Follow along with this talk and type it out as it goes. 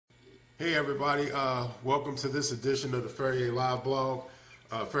Hey everybody, welcome to this edition of the Farria Live Blog,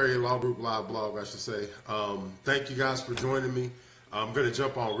 Farria Law Group Live Blog, I should say. Thank you guys for joining me. I'm going to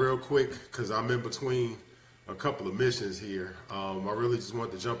jump on real quick because I'm in between a couple of missions here. I really just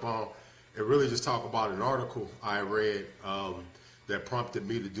wanted to jump on and really just talk about an article I read that prompted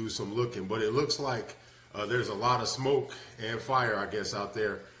me to do some looking. But it looks like there's a lot of smoke and fire, I guess, out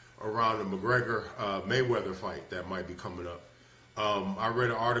there around the McGregor Mayweather fight that might be coming up. I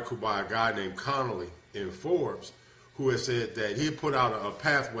read an article by a guy named Connolly in Forbes who had said that he had put out a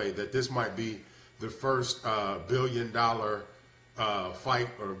pathway that this might be the first $1 billion fight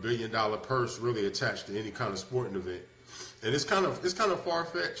or $1 billion purse really attached to any kind of sporting event. And it's kind of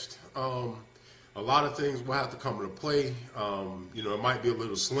far-fetched. A lot of things will have to come into play. It might be a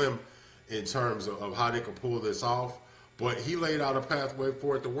little slim in terms of how they can pull this off, but he laid out a pathway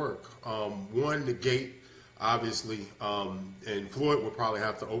for it to work. One, the gate. Obviously, and Floyd would probably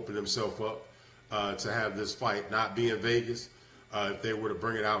have to open himself up to have this fight not be in Vegas. If they were to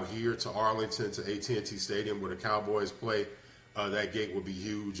bring it out here to Arlington, to AT&T Stadium where the Cowboys play, that gate would be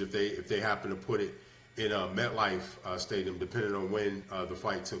huge. If they happen to put it in MetLife Stadium, depending on when the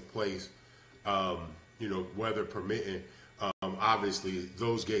fight took place, weather permitting, obviously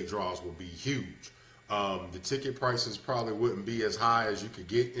those gate draws will be huge. The ticket prices probably wouldn't be as high as you could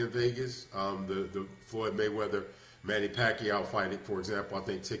get in Vegas. The Floyd Mayweather Manny Pacquiao fight, for example, I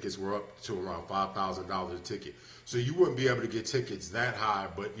think tickets were up to around $5,000 a ticket. So you wouldn't be able to get tickets that high,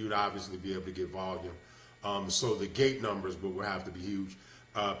 but you'd obviously be able to get volume. So the gate numbers would have to be huge.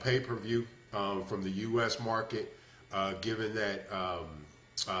 Pay-per-view from the U.S. market, given that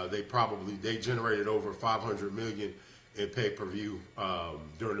they generated over $500 million in pay-per-view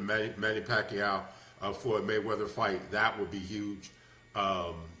during the Manny Pacquiao Floyd Mayweather fight. That would be huge.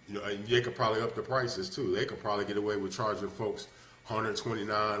 And they could probably up the prices too. They could probably get away with charging folks $129,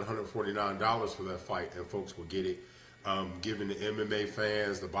 $149 for that fight, and folks will get it. Given the MMA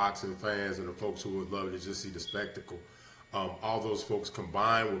fans, the boxing fans, and the folks who would love to just see the spectacle, all those folks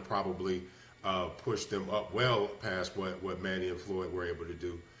combined would probably push them up well past what Manny and Floyd were able to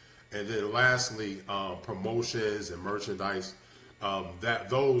do. And then lastly, promotions and merchandise.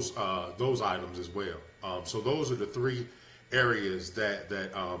 Those items as well. So those are the three areas that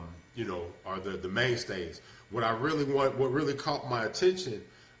are the mainstays. What really caught my attention,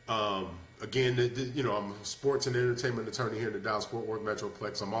 again, I'm a sports and entertainment attorney here in the Dallas-Fort Worth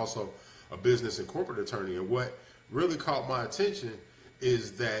Metroplex. I'm also a business and corporate attorney, and what really caught my attention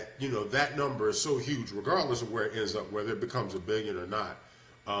is that that number is so huge, regardless of where it ends up, whether it becomes $1 billion or not,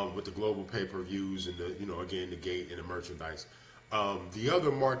 with the global pay-per-views and again the gate and the merchandise. The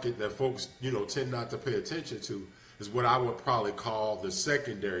other market that folks, tend not to pay attention to is what I would probably call the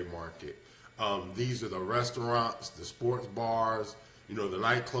secondary market. These are the restaurants, the sports bars, the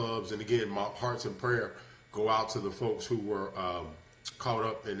nightclubs, and again, my hearts and prayer go out to the folks who were caught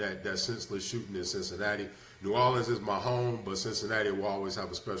up in that senseless shooting in Cincinnati. New Orleans is my home, but Cincinnati will always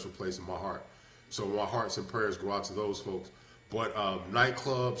have a special place in my heart. So my hearts and prayers go out to those folks. But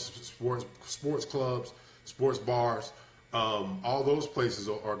nightclubs, sports clubs, sports bars, all those places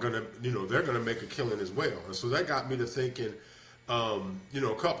are gonna, they're gonna make a killing as well. And so that got me to thinking,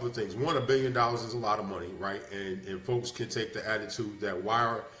 a couple of things. One, $1 billion is a lot of money, right? And folks can take the attitude that why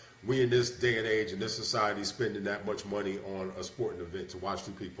are we in this day and age in this society spending that much money on a sporting event to watch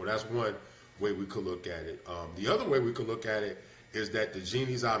two people? That's one way we could look at it. The other way we could look at it is that the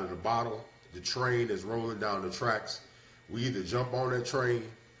genie's out of the bottle. The train is rolling down the tracks. We either jump on that train,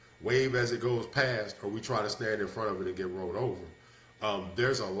 wave as it goes past, or we try to stand in front of it and get rolled over.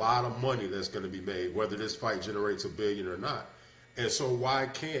 There's a lot of money that's going to be made, whether this fight generates $1 billion or not. And so why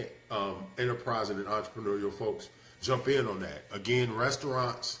can't enterprising and entrepreneurial folks jump in on that? Again,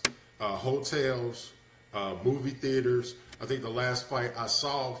 restaurants, hotels, movie theaters. I think the last fight I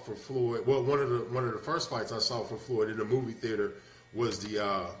saw for Floyd, well, one of the first fights I saw for Floyd in the movie theater was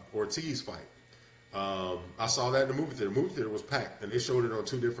the Ortiz fight. I saw that in the movie theater. The movie theater was packed, and they showed it on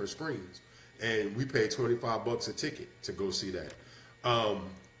 2 different screens. And we paid $25 a ticket to go see that.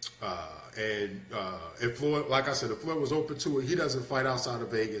 If Floyd, like I said, if Floyd was open to it, he doesn't fight outside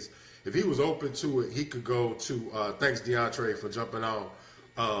of Vegas. If he was open to it, he could go to, thanks DeAndre for jumping on.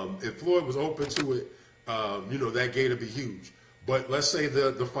 If Floyd was open to it, that gate would be huge. But let's say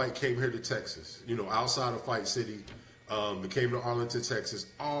the fight came here to Texas, outside of Fight City, it came to Arlington, Texas,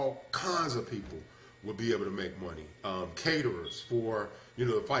 all kinds of people would be able to make money. Caterers for,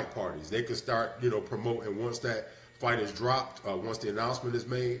 the fight parties. They could start, promoting once that fight is dropped, once the announcement is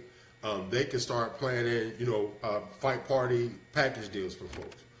made, they can start planning, fight party package deals for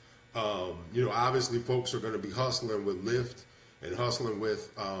folks. Obviously folks are going to be hustling with Lyft and hustling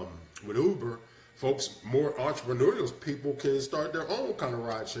with Uber, folks, more entrepreneurial people can start their own kind of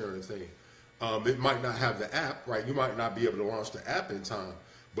ride sharing thing. It might not have the app, right? You might not be able to launch the app in time,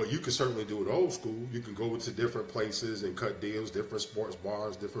 but you can certainly do it old school. You can go to different places and cut deals, different sports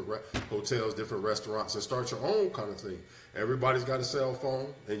bars, different hotels, different restaurants, and start your own kind of thing. Everybody's got a cell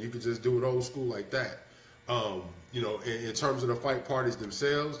phone, and you can just do it old school like that. In terms of the fight parties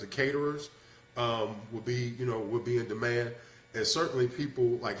themselves, the caterers would be in demand, and certainly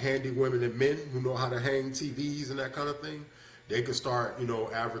people like handy women and men who know how to hang TVs and that kind of thing. They could start,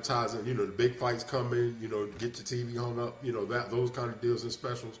 advertising, the big fights coming, get your TV hung up, those kind of deals and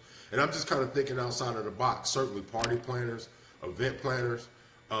specials. And I'm just kind of thinking outside of the box. Certainly party planners, event planners.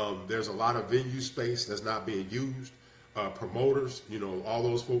 There's a lot of venue space that's not being used. Promoters, all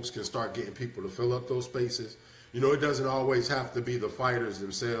those folks can start getting people to fill up those spaces. It doesn't always have to be the fighters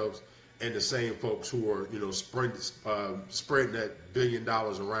themselves and the same folks who are, spreading that $1 billion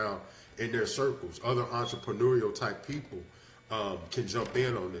around in their circles. Other entrepreneurial type people can jump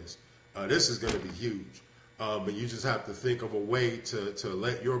in on this. This is going to be huge. But you just have to think of a way to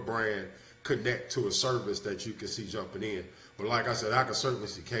let your brand connect to a service that you can see jumping in. But like I said, I can certainly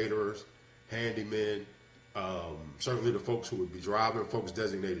see caterers, handymen, certainly the folks who would be driving, folks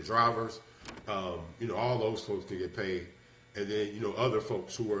designated drivers, all those folks can get paid. And then, other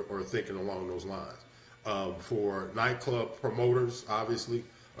folks who are thinking along those lines. For nightclub promoters, obviously,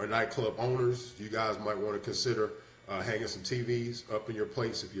 or nightclub owners, you guys might want to consider hanging some TVs up in your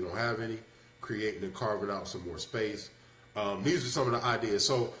place if you don't have any, creating and carving out some more space. These are some of the ideas.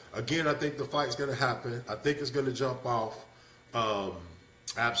 So, again, I think the fight's going to happen. I think it's going to jump off.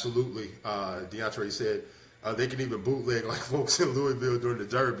 Absolutely. DeAndre said they can even bootleg like folks in Louisville during the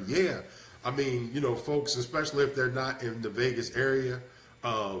Derby. Yeah. I mean, folks, especially if they're not in the Vegas area,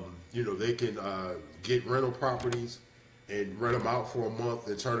 they can get rental properties and rent them out for a month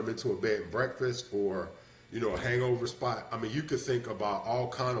and turn them into a bed and breakfast or, a hangover spot. I mean, you could think about all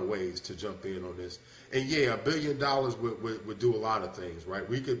kind of ways to jump in on this. And yeah, $1 billion would do a lot of things, right?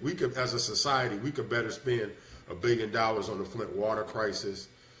 We could, as a society, we could better spend $1 billion on the Flint water crisis.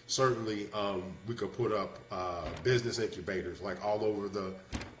 Certainly, we could put up business incubators like all over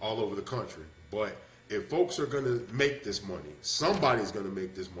the country. But if folks are going to make this money, somebody's going to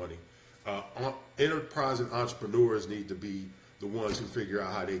make this money. Enterprising entrepreneurs need to be the ones who figure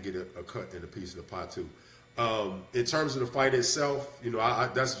out how they get a cut and a piece of the pie too. In terms of the fight itself,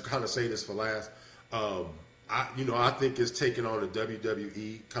 that's kind of say this for last. I think it's taking on a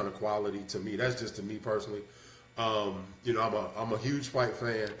WWE kind of quality to me. That's just to me personally. I'm a huge fight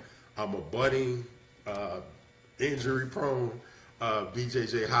fan. I'm a budding, injury-prone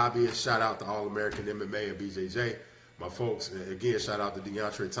BJJ hobbyist. Shout out to All American MMA and BJJ, my folks. And again, shout out to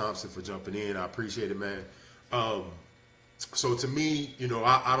DeAndre Thompson for jumping in. I appreciate it, man. So to me,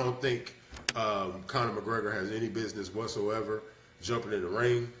 I don't think Conor McGregor has any business whatsoever jumping in the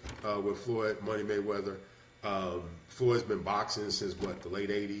ring with Floyd, Money Mayweather. Floyd's been boxing since the late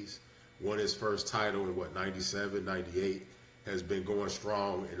 80s. Won his first title in 97, 98. Has been going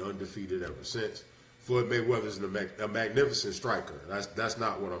strong and undefeated ever since. Floyd Mayweather's a magnificent striker. That's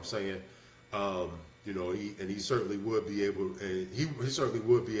not what I'm saying. He certainly would be able, and he certainly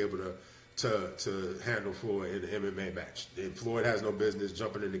would be able to handle Floyd in an MMA match. And Floyd has no business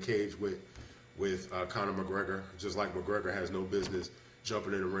jumping in the cage with Conor McGregor, just like McGregor has no business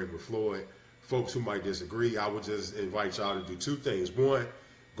jumping in the ring with Floyd. Folks who might disagree, I would just invite y'all to do two things. One,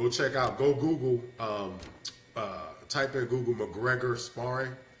 go Google, type in Google McGregor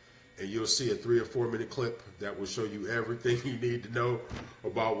sparring, and you'll see a 3 or 4 minute clip that will show you everything you need to know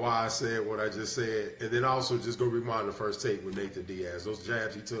about why I said what I just said. And then also just go rewind the first take with Nathan Diaz. Those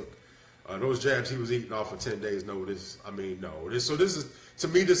jabs he took, those jabs he was eating off for 10 days notice. I mean, no. This is, to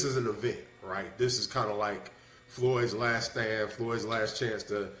me, this is an event, right? This is kind of like Floyd's last stand, Floyd's last chance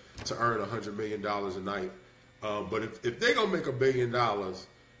to earn $100 million a night. But if they're going to make $1 billion,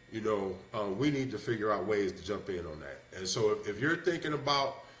 we need to figure out ways to jump in on that. And so if you're thinking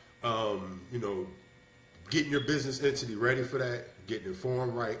about, getting your business entity ready for that, getting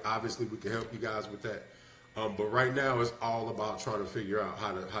informed right, obviously we can help you guys with that. But right now it's all about trying to figure out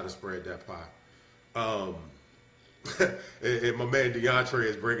how to spread that pie. And my man DeAndre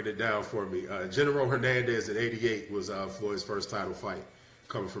is breaking it down for me. General Hernandez in '88 was Floyd's first title fight,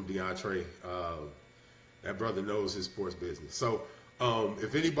 coming from DeAndre. That brother knows his sports business. So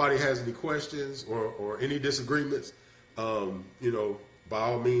if anybody has any questions or any disagreements, by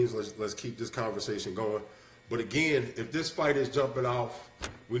all means, let's keep this conversation going. But again, if this fight is jumping off,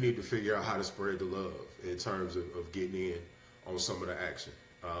 we need to figure out how to spread the love in terms of getting in on some of the action.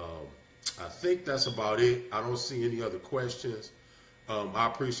 I think that's about it. I don't see any other questions. I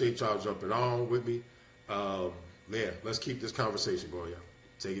appreciate y'all jumping on with me. Yeah, let's keep this conversation going, y'all.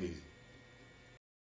 Take it easy.